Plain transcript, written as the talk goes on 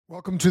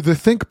Welcome to the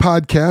Think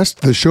Podcast,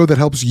 the show that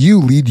helps you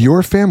lead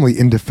your family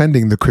in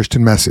defending the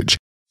Christian message.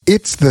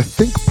 It's the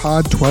Think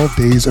Pod 12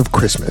 Days of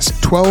Christmas,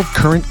 12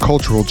 current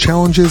cultural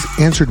challenges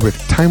answered with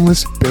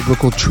timeless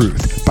biblical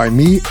truth by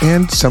me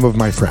and some of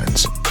my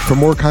friends. For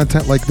more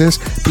content like this,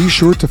 be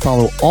sure to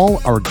follow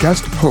all our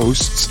guest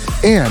hosts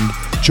and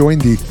join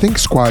the Think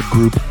Squad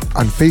group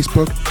on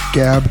Facebook,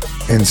 Gab,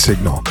 and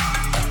Signal.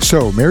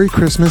 So, Merry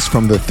Christmas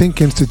from the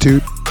Think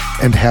Institute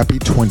and Happy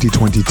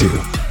 2022.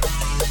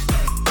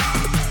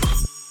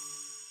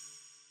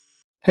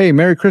 Hey,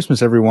 Merry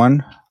Christmas,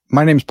 everyone.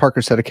 My name is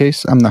Parker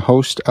Sedecase. I'm the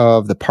host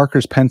of the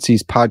Parker's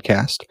Pensies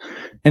podcast.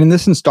 And in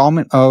this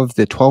installment of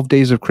the 12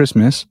 Days of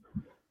Christmas,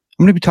 I'm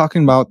going to be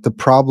talking about the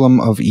problem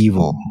of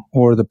evil,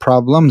 or the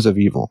problems of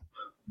evil.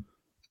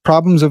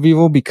 Problems of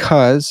evil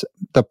because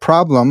the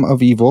problem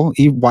of evil,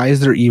 why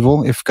is there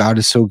evil if God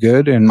is so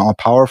good and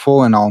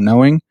all-powerful and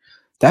all-knowing?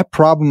 That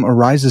problem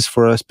arises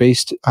for us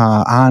based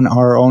on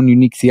our own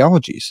unique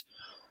theologies.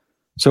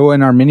 So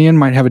an Arminian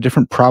might have a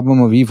different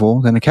problem of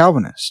evil than a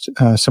Calvinist.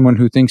 Someone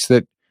who thinks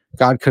that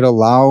God could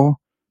allow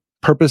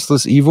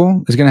purposeless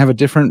evil is going to have a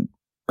different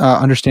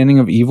understanding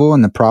of evil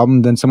and the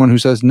problem than someone who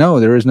says, no,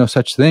 there is no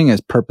such thing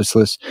as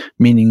purposeless,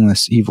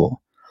 meaningless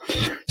evil.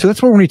 So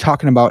that's what we're going to be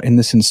talking about in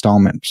this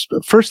installment.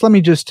 First, let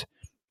me just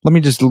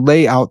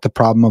lay out the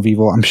problem of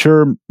evil. I'm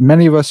sure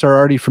many of us are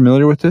already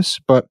familiar with this,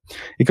 but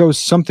it goes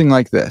something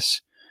like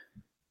this.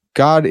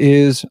 God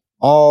is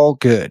all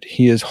good.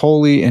 He is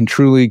holy and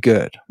truly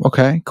good.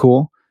 Okay,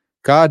 cool.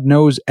 God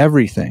knows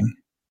everything,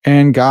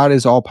 and God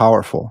is all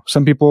powerful.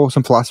 Some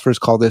philosophers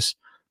call this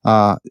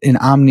an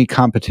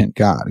omnicompetent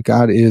God.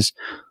 God is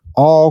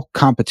all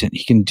competent.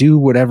 He can do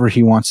whatever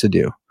he wants to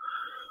do.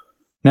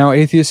 Now,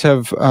 atheists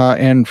have,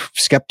 and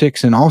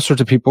skeptics and all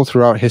sorts of people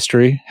throughout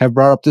history have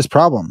brought up this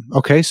problem.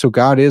 Okay, so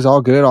God is all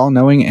good, all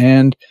knowing,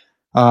 and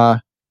all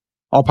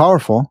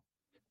powerful.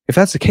 If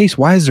that's the case,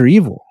 why is there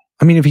evil?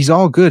 I mean, if he's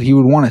all good, he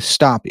would want to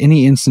stop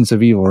any instance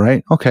of evil,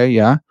 right? Okay,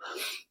 yeah.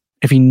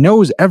 If he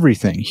knows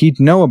everything, he'd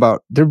know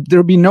about,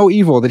 there'd be no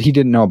evil that he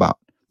didn't know about.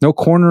 No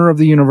corner of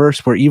the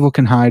universe where evil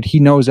can hide. He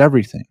knows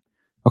everything.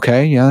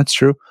 Okay, yeah, that's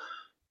true.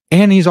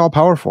 And he's all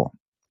powerful.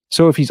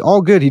 So if he's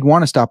all good, he'd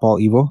want to stop all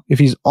evil. If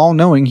he's all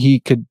knowing,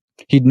 he'd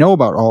know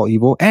about all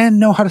evil and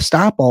know how to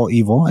stop all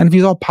evil. And if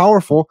he's all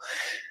powerful,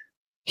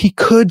 he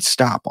could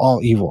stop all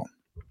evil.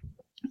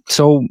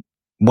 So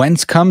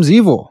whence comes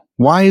evil?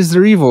 Why is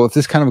there evil if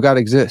this kind of God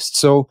exists?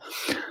 So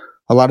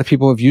a lot of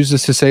people have used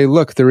this to say,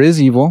 look, there is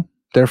evil.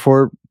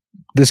 Therefore,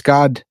 this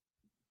God,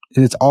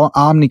 it's all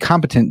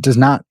omnicompetent, does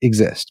not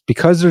exist.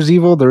 Because there's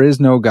evil, there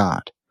is no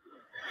God.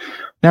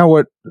 Now,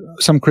 what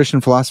some Christian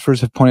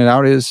philosophers have pointed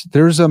out is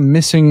there's a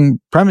missing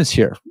premise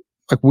here.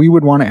 Like, we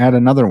would want to add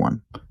another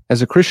one.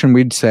 As a Christian,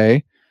 we'd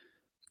say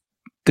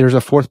there's a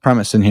fourth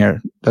premise in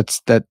here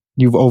that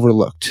you've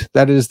overlooked.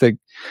 That is that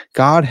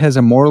God has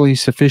a morally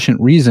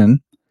sufficient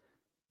reason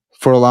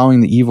for allowing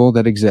the evil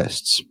that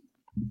exists.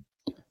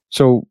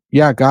 So,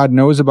 yeah, God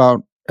knows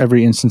about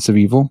every instance of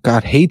evil.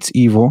 God hates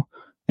evil,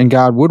 and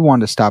God would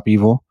want to stop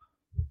evil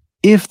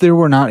if there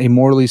were not a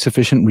morally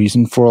sufficient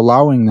reason for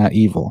allowing that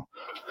evil.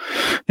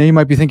 Now, you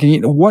might be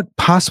thinking, what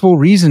possible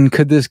reason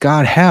could this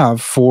God have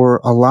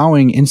for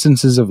allowing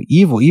instances of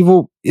evil?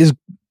 Evil is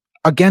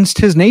against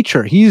his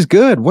nature. He's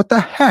good. What the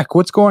heck?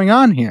 What's going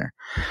on here?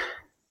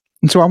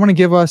 And so I want to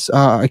give us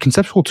a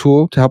conceptual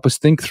tool to help us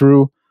think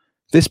through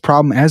this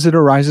problem as it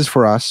arises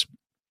for us,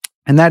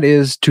 and that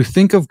is to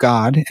think of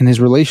God and his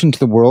relation to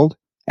the world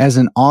as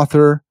an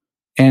author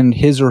and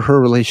his or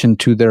her relation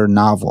to their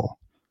novel.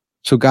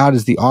 So God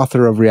is the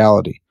author of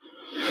reality.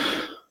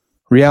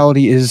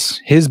 Reality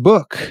is his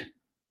book.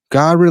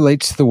 God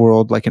relates to the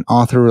world like an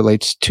author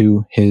relates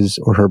to his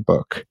or her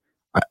book.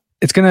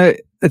 It's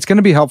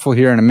gonna be helpful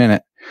here in a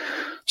minute.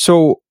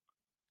 So,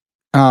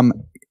 God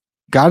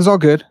is all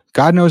good.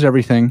 God knows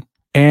everything.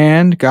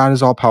 And God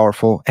is all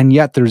powerful, and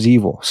yet there's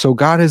evil. So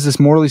God has this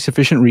morally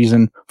sufficient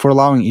reason for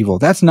allowing evil.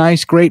 That's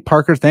nice. Great,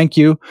 Parker. Thank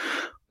you.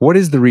 What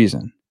is the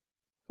reason?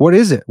 What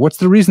is it? What's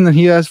the reason that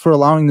he has for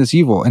allowing this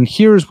evil? And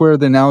here's where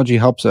the analogy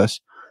helps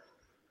us.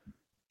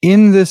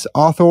 In this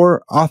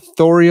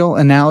authorial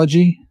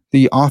analogy,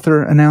 the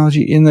author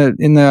analogy, in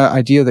the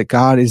idea that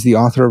God is the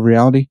author of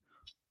reality,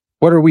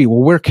 what are we? Well,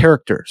 we're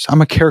characters.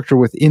 I'm a character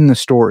within the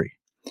story.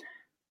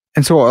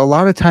 And so a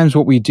lot of times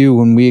what we do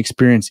when we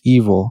experience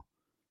evil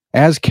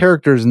as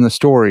characters in the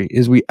story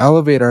is we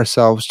elevate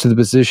ourselves to the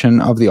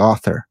position of the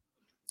author.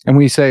 And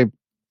we say,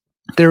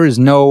 there is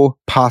no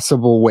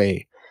possible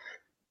way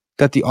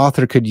that the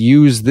author could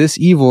use this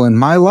evil in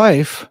my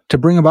life to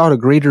bring about a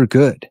greater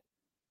good.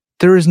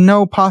 There is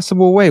no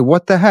possible way.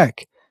 What the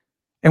heck?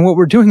 And what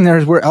we're doing there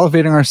is we're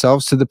elevating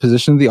ourselves to the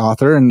position of the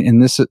author. And in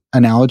this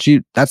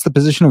analogy, that's the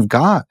position of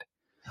God.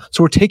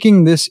 So we're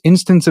taking this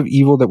instance of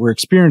evil that we're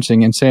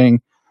experiencing and saying,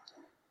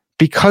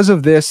 because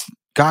of this,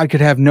 God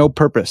could have no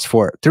purpose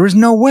for it. There is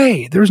no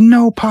way. There's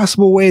no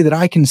possible way that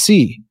I can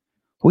see.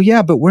 Well,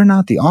 yeah, but we're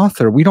not the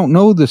author. We don't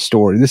know the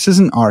story. This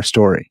isn't our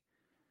story.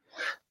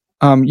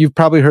 You've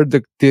probably heard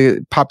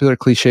the popular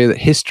cliche that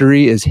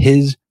history is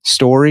his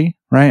story,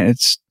 right?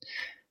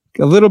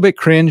 a little bit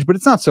cringe, but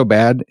it's not so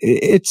bad.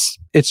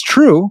 It's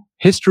true.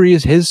 History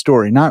is his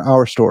story, not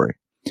our story.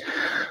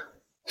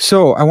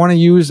 So I want to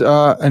use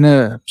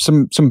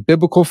some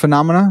biblical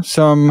phenomena,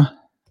 some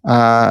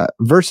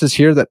verses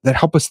here that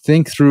help us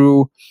think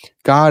through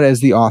God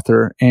as the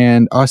author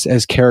and us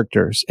as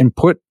characters, and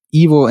put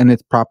evil in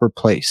its proper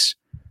place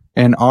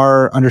and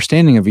our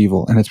understanding of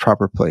evil in its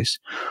proper place.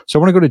 So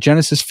I want to go to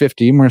Genesis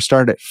 50, and we're going to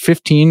start at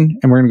 15,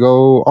 and we're going to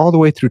go all the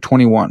way through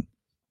 21.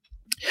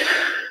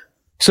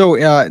 So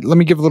let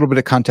me give a little bit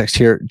of context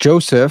here.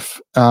 Joseph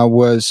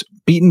was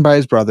beaten by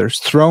his brothers,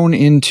 thrown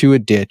into a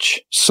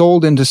ditch,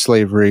 sold into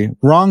slavery,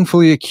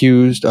 wrongfully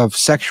accused of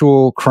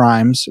sexual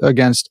crimes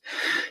against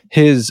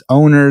his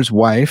owner's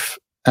wife,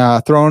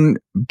 thrown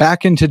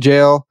back into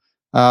jail,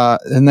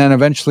 and then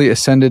eventually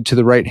ascended to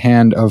the right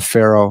hand of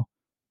Pharaoh,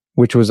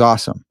 which was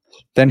awesome.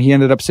 Then he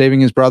ended up saving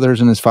his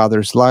brothers and his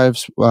father's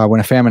lives when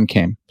a famine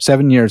came,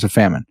 7 years of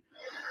famine.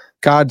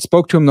 God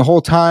spoke to him the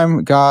whole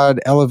time. God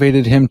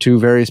elevated him to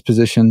various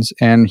positions,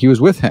 and he was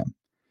with him.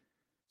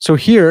 So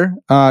here,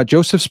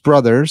 Joseph's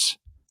brothers,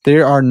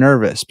 they are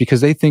nervous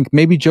because they think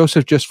maybe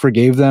Joseph just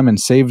forgave them and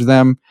saved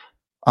them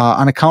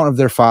on account of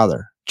their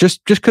father.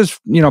 Just because,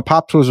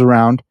 Pops was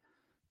around,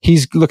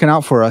 he's looking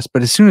out for us.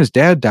 But as soon as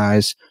Dad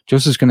dies,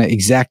 Joseph's going to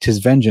exact his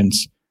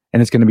vengeance,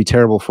 and it's going to be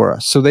terrible for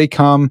us. So they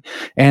come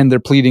and they're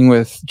pleading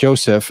with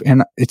Joseph,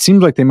 and it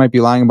seems like they might be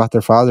lying about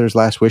their father's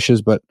last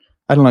wishes, but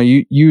I don't know.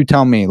 You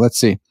tell me. Let's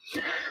see.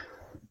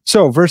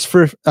 So verse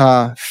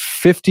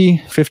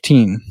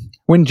 15.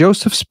 When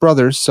Joseph's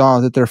brothers saw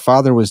that their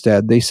father was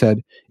dead, they said,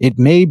 "It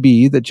may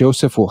be that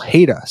Joseph will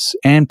hate us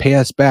and pay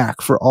us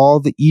back for all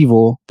the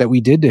evil that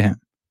we did to him."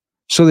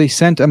 So they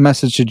sent a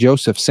message to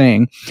Joseph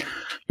saying,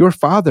 "Your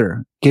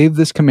father gave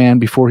this command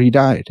before he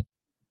died.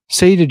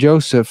 Say to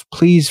Joseph,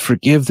 please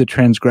forgive the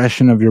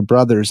transgression of your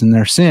brothers and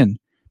their sin,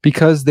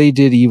 because they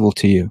did evil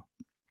to you.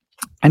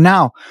 And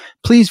now,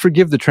 please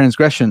forgive the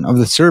transgression of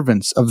the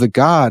servants of the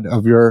God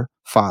of your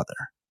father."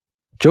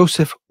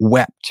 Joseph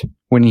wept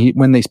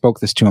when they spoke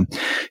this to him.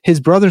 His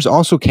brothers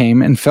also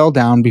came and fell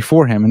down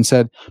before him and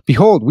said,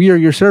 "Behold, we are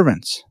your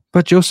servants."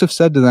 But Joseph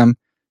said to them,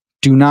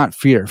 "Do not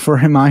fear, for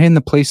am I in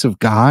the place of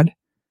God?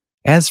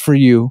 As for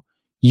you,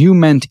 you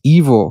meant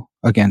evil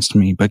against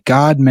me, but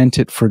God meant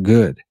it for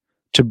good,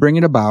 to bring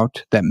it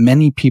about that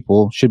many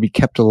people should be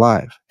kept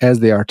alive, as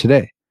they are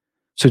today.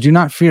 So do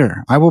not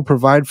fear, I will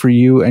provide for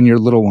you and your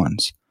little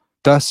ones."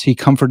 Thus he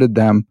comforted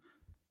them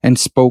and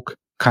spoke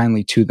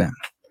kindly to them.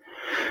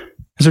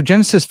 So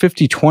Genesis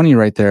 50:20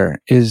 right there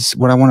is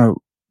what I want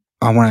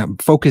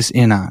to focus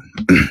in on.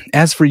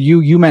 As for you,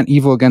 you meant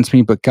evil against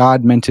me, but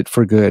God meant it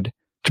for good,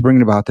 to bring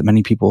it about that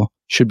many people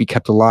should be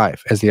kept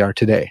alive as they are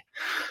today.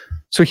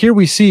 So here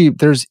we see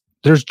there's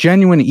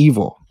genuine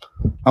evil.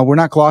 We're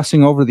not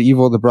glossing over the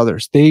evil of the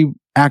brothers. They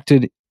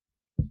acted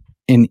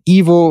in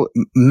evil,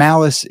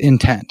 malice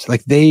intent,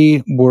 like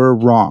they were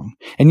wrong.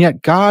 And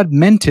yet God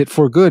meant it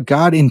for good.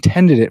 God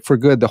intended it for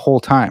good the whole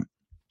time.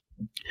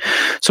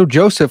 So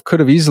Joseph could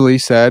have easily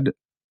said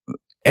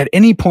at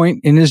any point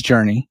in his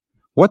journey,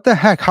 what the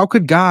heck? How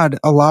could God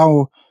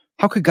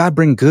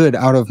bring good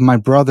out of my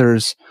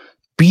brothers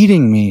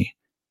beating me,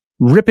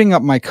 ripping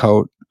up my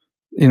coat,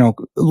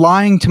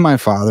 lying to my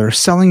father,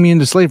 selling me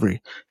into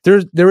slavery?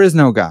 There is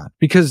no God,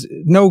 because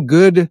no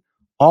good,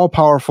 all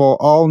powerful,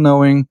 all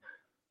knowing,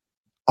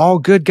 all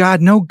good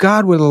God, no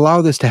God would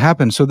allow this to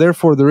happen. So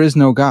therefore there is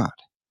no God.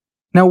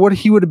 Now what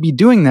he would be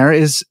doing there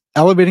is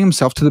elevating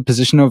himself to the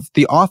position of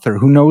the author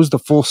who knows the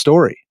full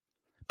story.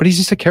 But he's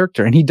just a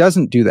character, and he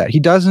doesn't do that. He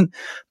doesn't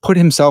put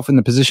himself in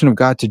the position of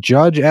God to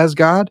judge as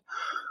God,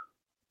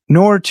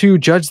 nor to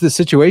judge the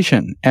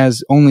situation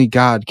as only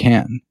God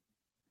can.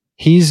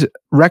 He's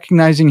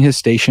recognizing his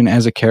station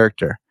as a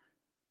character.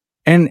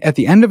 And at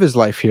the end of his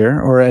life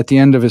here, or at the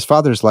end of his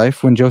father's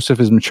life, when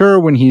Joseph is mature,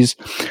 when he's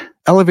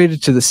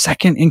elevated to the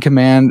second in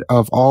command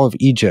of all of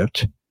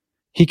Egypt,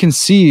 he can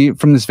see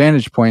from this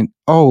vantage point,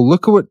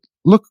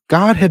 look,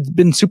 God had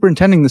been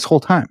superintending this whole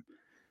time.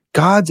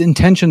 God's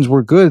intentions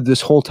were good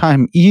this whole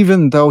time,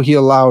 even though he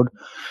allowed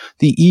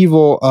the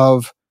evil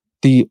of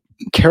the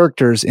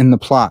characters in the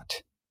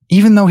plot.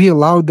 Even though he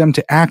allowed them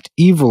to act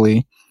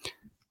evilly,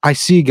 I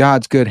see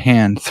God's good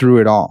hand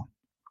through it all.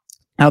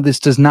 Now, this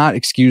does not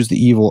excuse the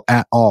evil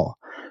at all.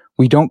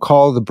 We don't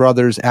call the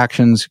brothers'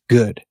 actions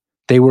good.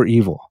 They were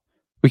evil.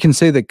 We can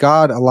say that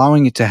God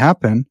allowing it to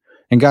happen,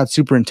 and God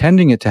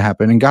superintending it to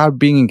happen, and God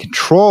being in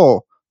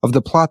control of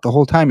the plot the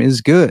whole time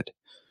is good.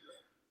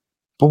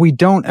 But we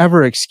don't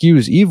ever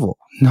excuse evil.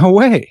 No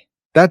way.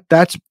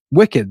 That's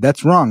wicked.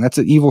 That's wrong. That's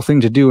an evil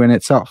thing to do in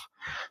itself.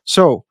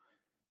 So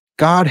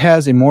God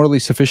has a morally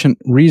sufficient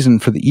reason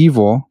for the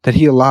evil that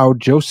he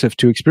allowed Joseph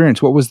to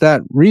experience. What was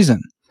that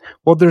reason?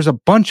 Well, there's a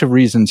bunch of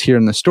reasons here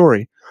in the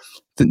story.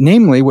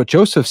 Namely, what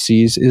Joseph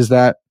sees is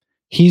that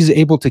he's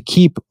able to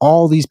keep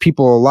all these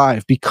people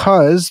alive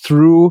because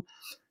through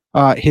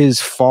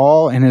his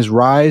fall and his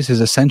rise, his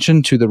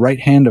ascension to the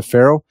right hand of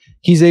Pharaoh,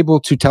 he's able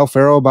to tell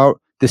Pharaoh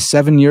about the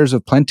 7 years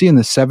of plenty and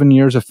the 7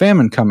 years of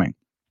famine coming.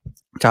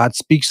 God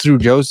speaks through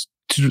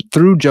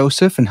through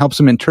Joseph and helps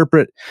him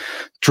interpret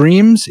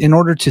dreams in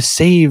order to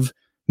save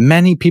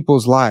many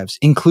people's lives,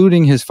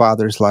 including his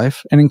father's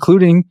life and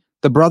including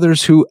the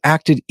brothers who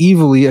acted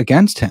evilly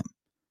against him.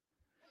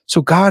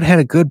 So God had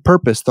a good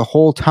purpose the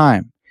whole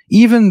time,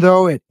 even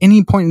though at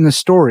any point in the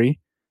story,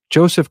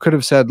 Joseph could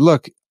have said,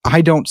 look,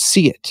 I don't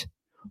see it.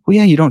 Well,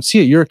 yeah, you don't see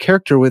it. You're a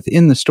character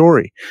within the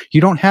story.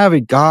 You don't have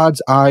a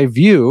God's eye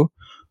view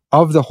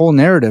of the whole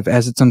narrative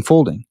as it's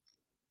unfolding.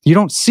 You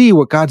don't see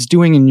what God's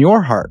doing in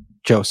your heart,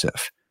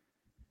 Joseph.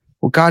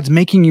 Well, God's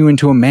making you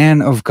into a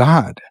man of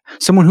God,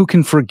 someone who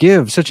can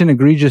forgive such an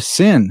egregious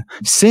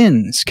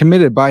sins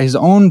committed by his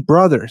own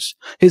brothers,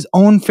 his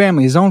own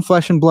family, his own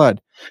flesh and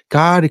blood.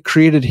 God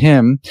created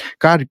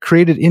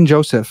in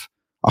Joseph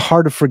a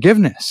heart of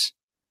forgiveness.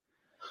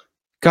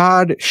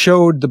 God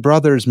showed the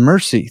brothers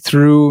mercy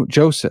through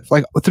Joseph.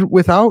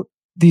 Without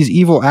these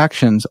evil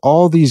actions,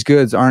 all these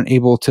goods aren't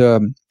able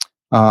to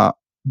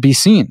be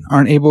seen,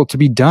 aren't able to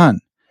be done.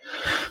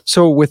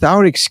 So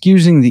without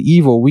excusing the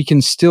evil, we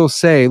can still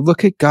say,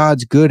 look at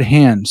God's good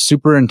hand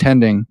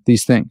superintending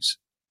these things.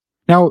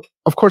 Now,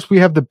 of course, we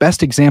have the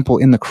best example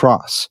in the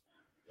cross.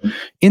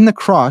 In the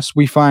cross,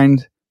 we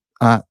find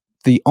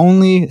the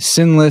only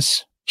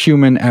sinless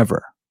human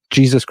ever,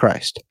 Jesus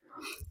Christ.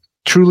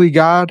 Truly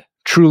God,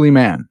 truly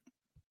man.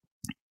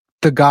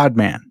 The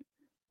God-man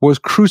was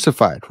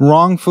crucified,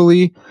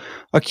 wrongfully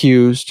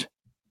accused,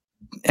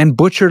 and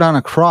butchered on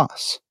a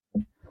cross.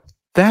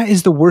 That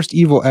is the worst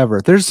evil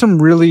ever. There's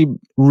some really,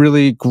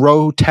 really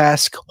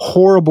grotesque,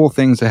 horrible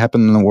things that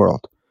happen in the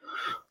world.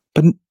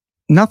 But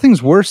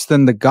nothing's worse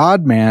than the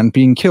God-man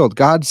being killed.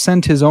 God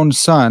sent his own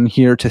son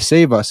here to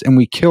save us, and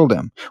we killed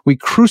him. We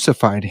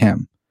crucified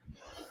him.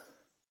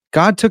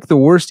 God took the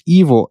worst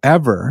evil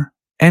ever,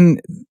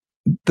 and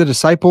the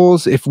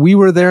disciples, if we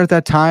were there at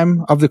that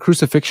time of the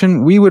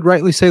crucifixion, we would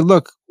rightly say,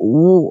 look,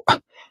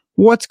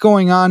 what's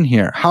going on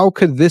here? How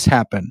could this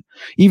happen?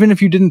 Even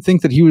if you didn't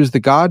think that he was the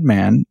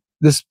God-man,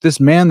 this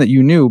man that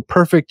you knew,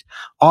 perfect,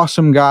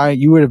 awesome guy,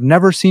 you would have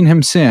never seen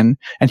him sin,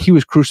 and he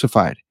was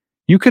crucified.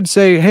 You could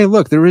say, hey,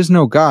 look, there is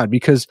no God,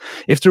 because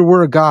if there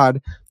were a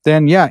God,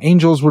 then yeah,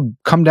 angels would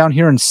come down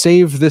here and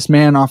save this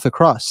man off the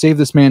cross, save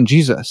this man,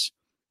 Jesus.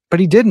 But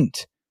he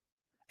didn't.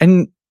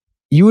 And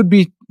you would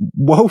be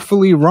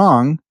woefully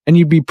wrong, and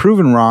you'd be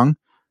proven wrong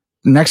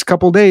the next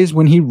couple of days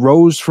when he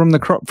rose from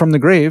the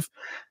grave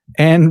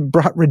and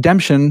brought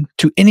redemption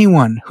to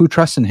anyone who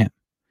trusts in him.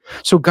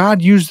 So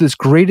God used this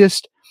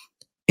greatest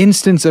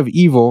instance of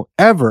evil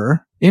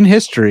ever in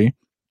history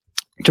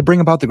to bring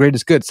about the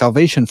greatest good,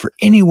 salvation for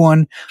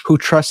anyone who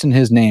trusts in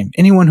his name.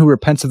 Anyone who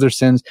repents of their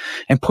sins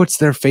and puts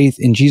their faith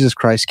in Jesus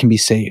Christ can be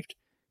saved,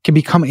 can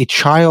become a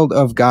child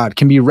of God,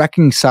 can be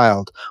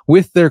reconciled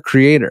with their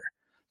creator.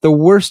 The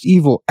worst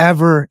evil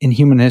ever in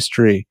human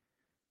history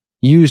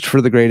used for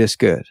the greatest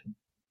good.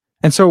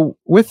 And so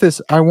with this,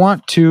 I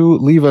want to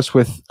leave us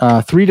with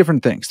three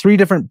different things, three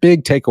different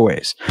big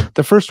takeaways.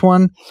 The first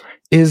one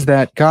is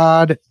that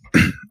God,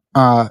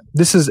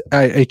 this is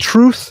a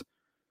truth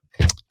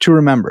to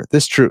remember,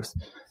 this truth.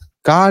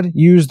 God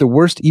used the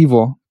worst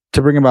evil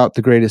to bring about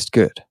the greatest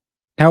good.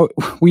 Now,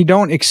 we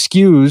don't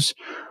excuse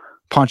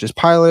Pontius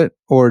Pilate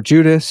or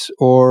Judas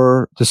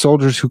or the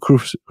soldiers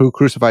who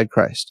crucified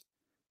Christ.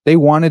 They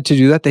wanted to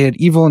do that. They had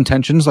evil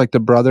intentions like the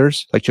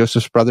brothers, like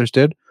Joseph's brothers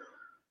did.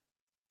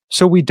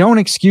 So we don't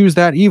excuse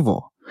that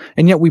evil.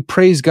 And yet we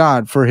praise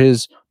God for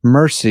his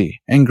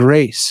mercy and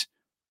grace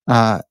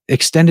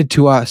extended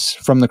to us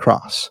from the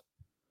cross.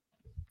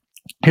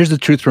 Here's the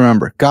truth to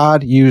remember.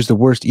 God used the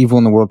worst evil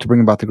in the world to bring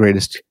about the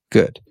greatest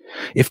good.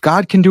 If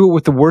God can do it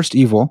with the worst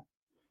evil,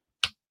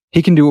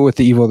 he can do it with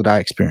the evil that I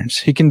experience.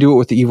 He can do it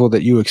with the evil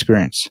that you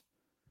experience.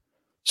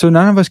 So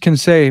none of us can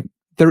say,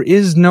 there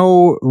is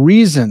no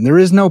reason, there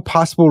is no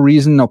possible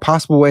reason, no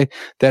possible way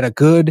that a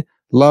good,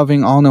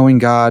 loving, all-knowing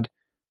God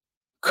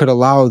could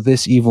allow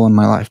this evil in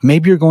my life.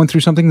 Maybe you're going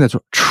through something that's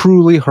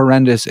truly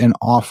horrendous and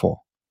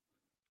awful.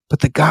 But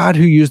the God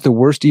who used the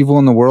worst evil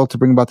in the world to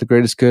bring about the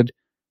greatest good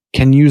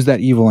can use that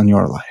evil in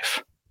your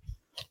life.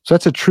 So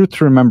that's a truth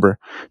to remember.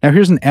 Now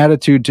here's an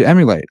attitude to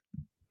emulate.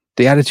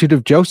 The attitude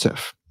of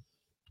Joseph.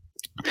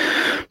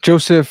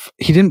 Joseph,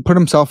 he didn't put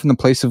himself in the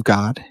place of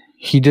God.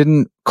 He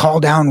didn't call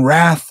down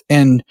wrath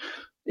and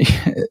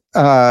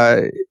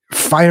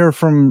fire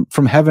from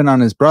heaven on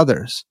his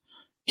brothers.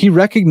 He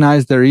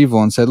recognized their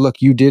evil and said, look,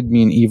 you did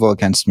mean evil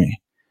against me.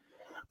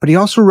 But he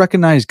also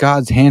recognized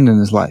God's hand in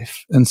his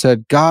life and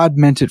said, God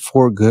meant it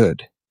for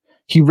good.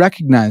 He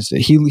recognized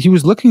it. He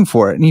was looking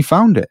for it and he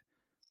found it.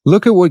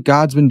 Look at what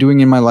God's been doing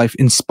in my life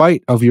in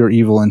spite of your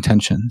evil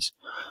intentions.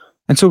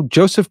 And so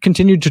Joseph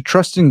continued to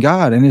trust in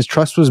God, and his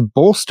trust was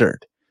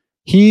bolstered.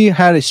 He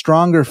had a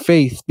stronger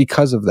faith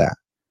because of that.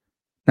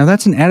 Now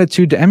that's an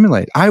attitude to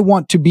emulate. I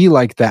want to be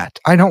like that.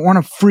 I don't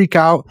want to freak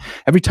out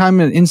every time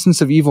an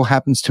instance of evil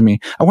happens to me.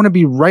 I want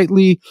to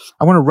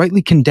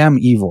rightly condemn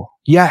evil.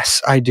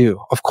 Yes, I do.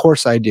 Of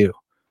course I do.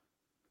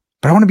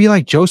 But I want to be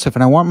like Joseph,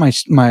 and I want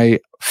my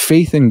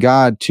faith in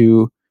God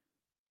to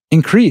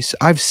increase.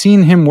 I've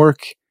seen him work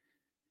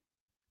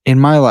in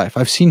my life.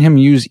 I've seen him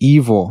use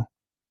evil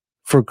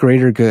for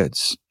greater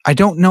goods. I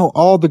don't know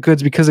all the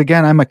goods because,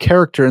 again, I'm a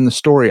character in the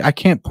story. I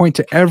can't point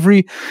to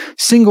every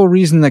single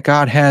reason that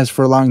God has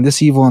for allowing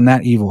this evil and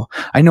that evil.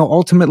 I know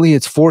ultimately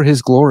it's for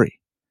his glory.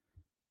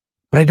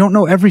 But I don't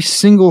know every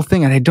single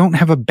thing, and I don't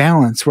have a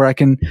balance where I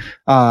can,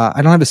 I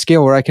don't have a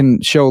scale where I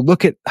can show,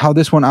 look at how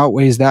this one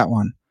outweighs that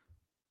one.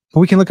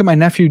 But we can look at my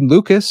nephew,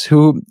 Lucas,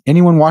 who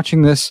anyone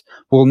watching this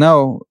will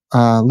know,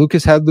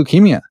 Lucas had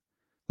leukemia.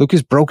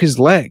 Lucas broke his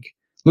leg.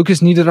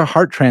 Lucas needed a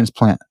heart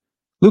transplant.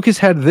 Lucas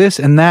had this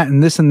and that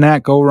and this and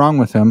that go wrong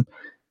with him.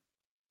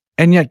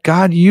 And yet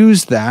God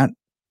used that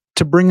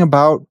to bring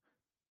about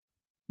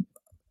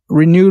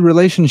renewed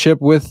relationship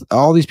with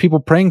all these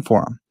people praying for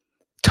him.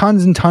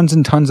 Tons and tons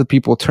and tons of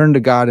people turned to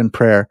God in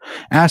prayer,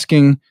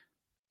 asking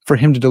for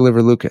him to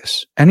deliver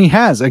Lucas. And he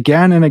has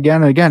again and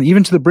again and again,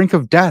 even to the brink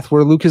of death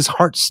where Lucas'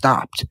 heart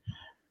stopped.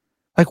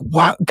 Like,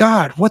 what,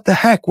 God, what the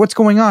heck? What's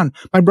going on?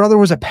 My brother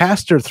was a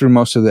pastor through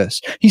most of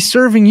this. He's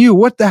serving you.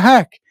 What the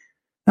heck?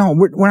 No,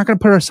 we're not going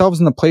to put ourselves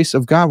in the place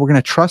of God. We're going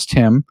to trust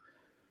him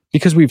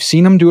because we've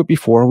seen him do it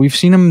before. We've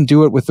seen him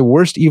do it with the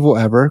worst evil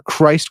ever,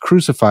 Christ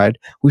crucified.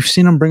 We've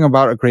seen him bring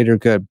about a greater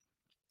good.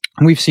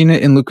 And we've seen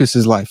it in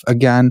Lucas's life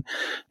again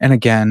and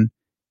again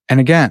and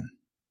again.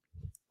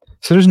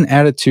 So there's an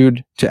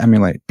attitude to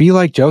emulate. Be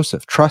like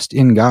Joseph. Trust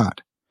in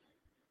God.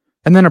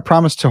 And then a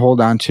promise to hold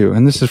on to.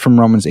 And this is from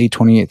Romans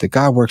 8:28, that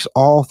God works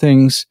all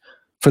things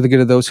for the good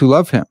of those who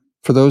love him,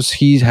 for those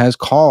he has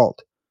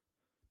called.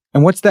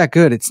 And what's that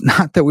good? It's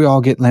not that we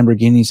all get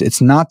Lamborghinis.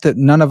 It's not that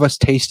none of us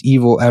taste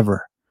evil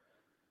ever.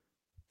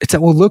 It's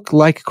that we'll look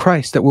like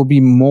Christ, that we'll be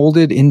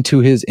molded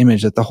into his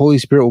image, that the Holy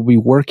Spirit will be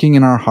working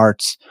in our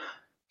hearts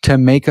to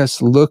make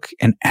us look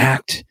and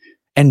act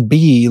and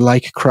be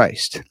like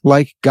Christ,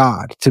 like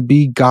God, to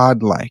be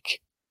God-like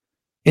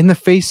in the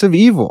face of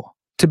evil,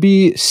 to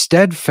be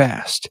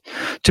steadfast,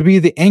 to be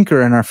the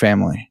anchor in our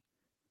family.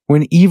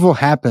 When evil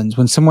happens,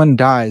 when someone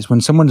dies,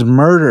 when someone's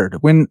murdered,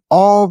 when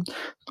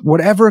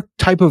whatever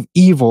type of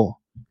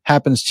evil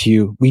happens to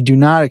you, we do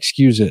not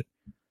excuse it.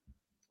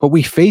 But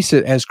we face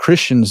it as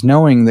Christians,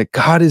 knowing that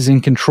God is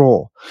in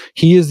control.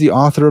 He is the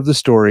author of the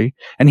story,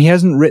 and he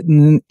hasn't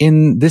written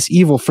in this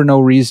evil for no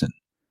reason.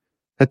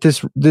 That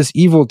this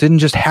evil didn't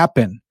just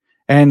happen,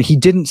 and he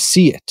didn't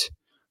see it.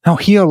 No,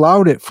 he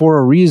allowed it for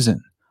a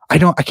reason.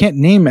 I can't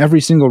name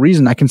every single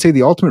reason. I can say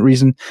the ultimate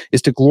reason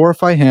is to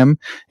glorify him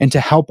and to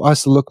help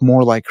us look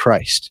more like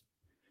Christ.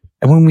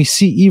 And when we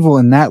see evil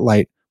in that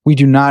light, we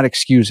do not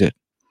excuse it,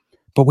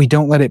 but we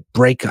don't let it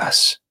break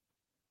us.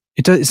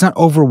 It's not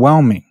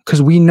overwhelming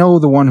because we know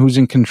the one who's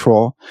in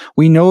control.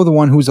 We know the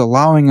one who's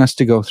allowing us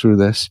to go through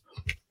this.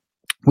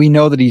 We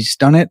know that he's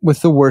done it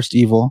with the worst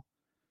evil.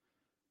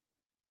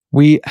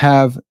 We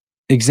have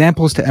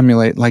examples to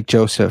emulate like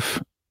Joseph.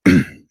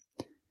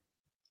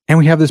 And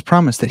we have this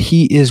promise that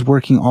he is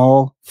working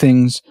all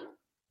things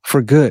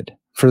for good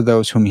for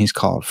those whom he's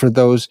called, for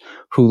those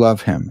who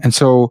love him. And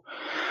so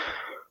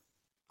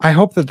I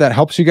hope that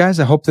helps you guys.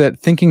 I hope that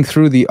thinking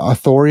through the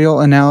authorial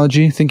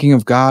analogy, thinking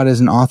of God as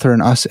an author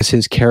and us as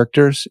his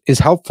characters, is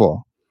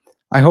helpful.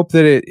 I hope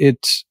that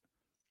it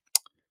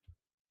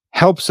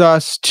helps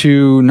us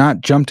to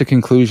not jump to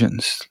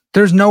conclusions.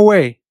 There's no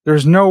way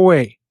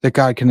that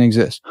God can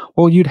exist.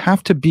 Well, you'd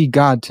have to be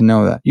God to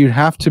know that. You'd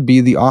have to be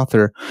the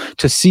author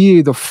to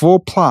see the full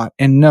plot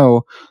and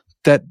know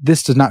that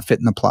this does not fit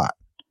in the plot.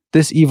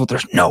 This evil,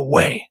 there's no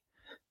way.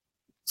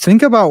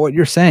 Think about what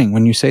you're saying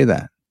when you say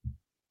that.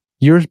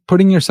 You're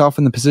putting yourself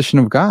in the position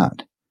of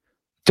God.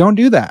 Don't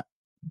do that.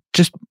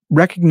 Just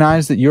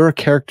recognize that you're a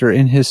character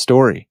in his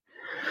story.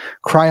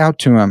 Cry out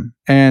to him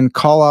and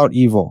call out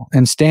evil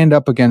and stand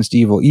up against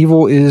evil.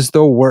 Evil is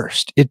the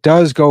worst. It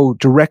does go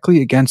directly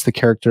against the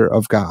character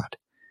of God.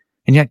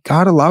 And yet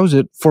God allows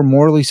it for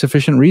morally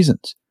sufficient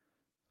reasons.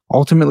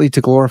 Ultimately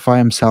to glorify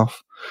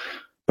himself,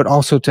 but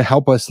also to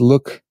help us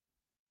look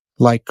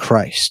like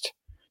Christ,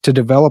 to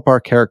develop our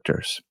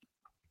characters.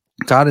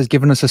 God has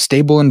given us a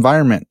stable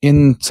environment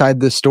inside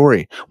this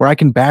story where I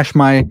can bash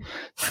my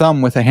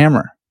thumb with a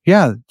hammer.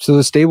 Yeah, so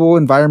the stable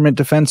environment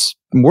defense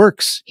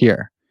works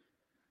here.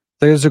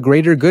 There's a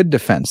greater good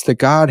defense, that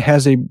God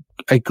has a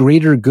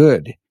greater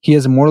good. He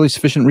has a morally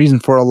sufficient reason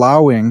for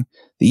allowing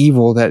the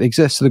evil that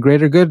exists. So the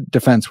greater good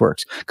defense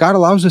works. God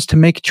allows us to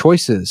make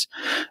choices,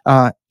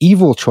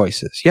 evil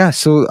choices. Yeah,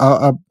 so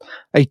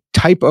a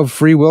type of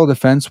free will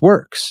defense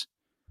works.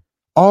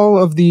 All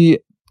of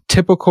the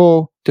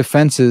typical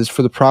defenses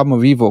for the problem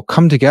of evil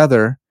come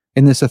together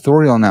in this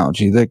authorial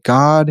analogy, that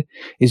God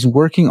is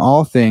working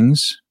all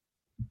things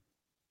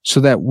so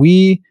that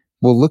we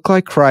will look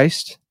like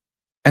Christ,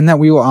 and that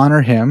we will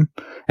honor him,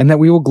 and that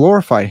we will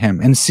glorify him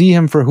and see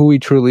him for who he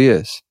truly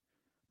is.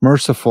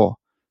 Merciful,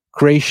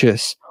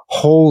 gracious,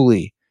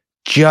 holy,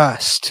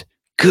 just,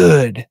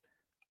 good,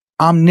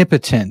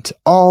 omnipotent,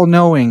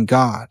 all-knowing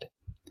God.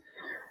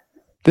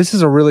 This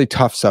is a really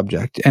tough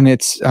subject, and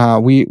it's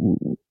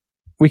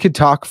we could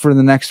talk for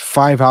the next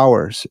 5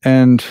 hours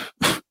and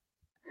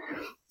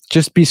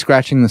just be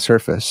scratching the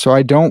surface. So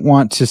I don't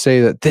want to say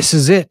that this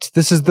is it.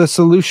 This is the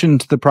solution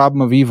to the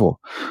problem of evil.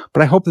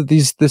 But I hope that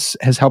this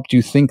has helped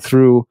you think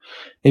through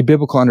a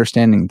biblical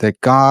understanding that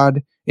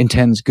God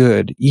intends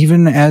good,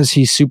 even as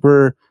he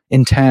super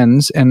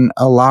intends and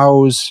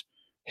allows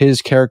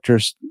his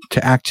characters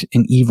to act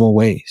in evil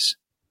ways.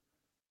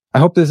 I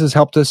hope this has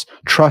helped us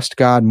trust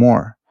God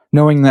more,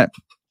 knowing that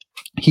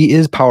he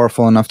is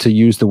powerful enough to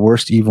use the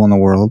worst evil in the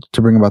world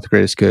to bring about the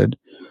greatest good.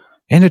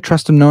 And to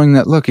trust him knowing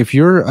that, look, if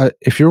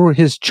you're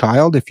his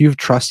child, if you've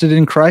trusted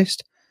in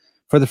Christ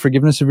for the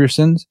forgiveness of your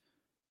sins,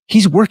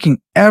 he's working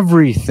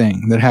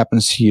everything that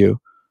happens to you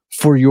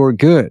for your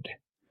good.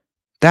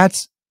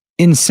 That's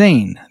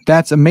insane.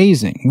 That's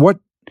amazing. What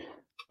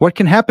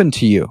can happen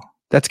to you?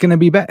 That's going to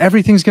be bad.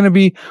 Everything's going to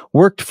be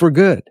worked for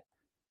good.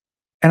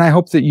 And I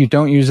hope that you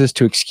don't use this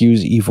to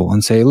excuse evil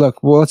and say,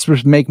 look, well, let's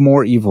just make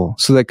more evil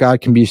so that God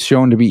can be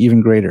shown to be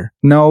even greater.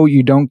 No,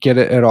 you don't get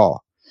it at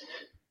all.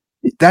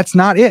 That's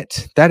not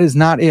it. That is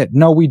not it.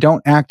 No, we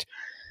don't act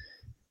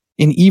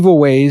in evil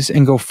ways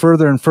and go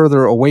further and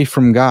further away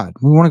from God.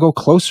 We want to go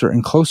closer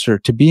and closer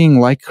to being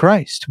like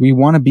Christ. We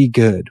want to be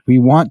good. We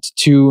want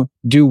to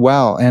do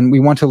well, and we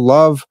want to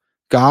love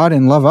God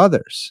and love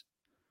others.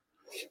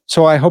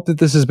 So I hope that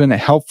this has been a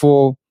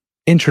helpful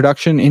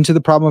introduction into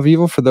the problem of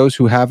evil for those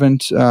who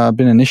haven't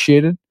been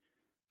initiated.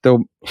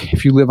 Though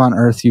if you live on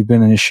earth, you've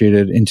been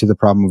initiated into the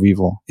problem of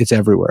evil. It's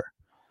everywhere.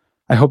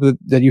 I hope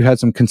that you had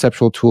some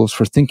conceptual tools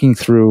for thinking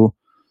through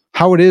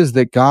how it is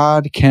that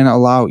God can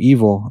allow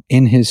evil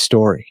in his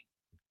story.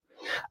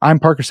 I'm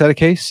Parker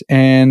Settecase,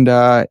 and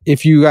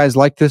if you guys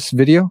like this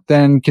video,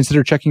 then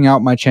consider checking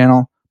out my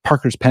channel,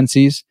 Parker's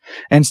Pensies,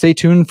 and stay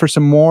tuned for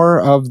some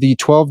more of the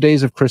 12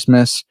 Days of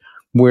Christmas,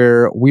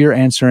 where we're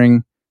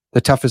answering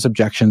the toughest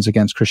objections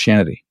against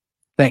Christianity.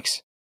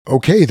 Thanks.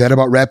 Okay, that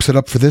about wraps it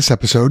up for this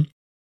episode.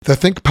 The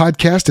Think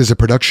Podcast is a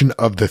production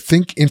of the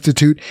Think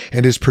Institute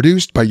and is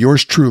produced by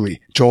yours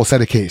truly, Joel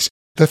Settecase.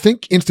 The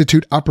Think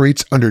Institute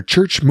operates under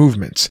Church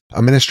Movements,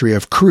 a ministry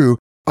of Cru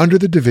under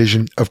the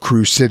division of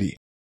Cru City.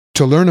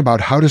 To learn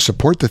about how to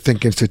support the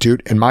Think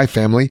Institute and my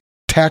family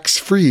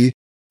tax-free,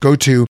 go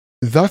to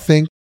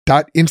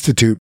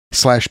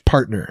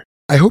thethink.institute/partner.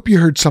 I hope you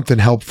heard something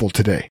helpful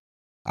today.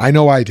 I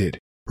know I did.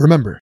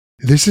 Remember,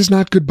 this is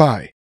not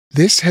goodbye.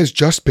 This has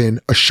just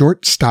been a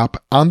short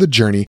stop on the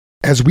journey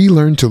as we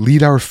learn to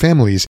lead our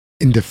families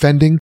in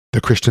defending the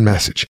Christian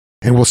message.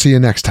 And we'll see you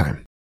next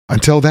time.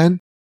 Until then,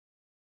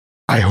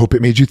 I hope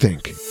it made you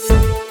think.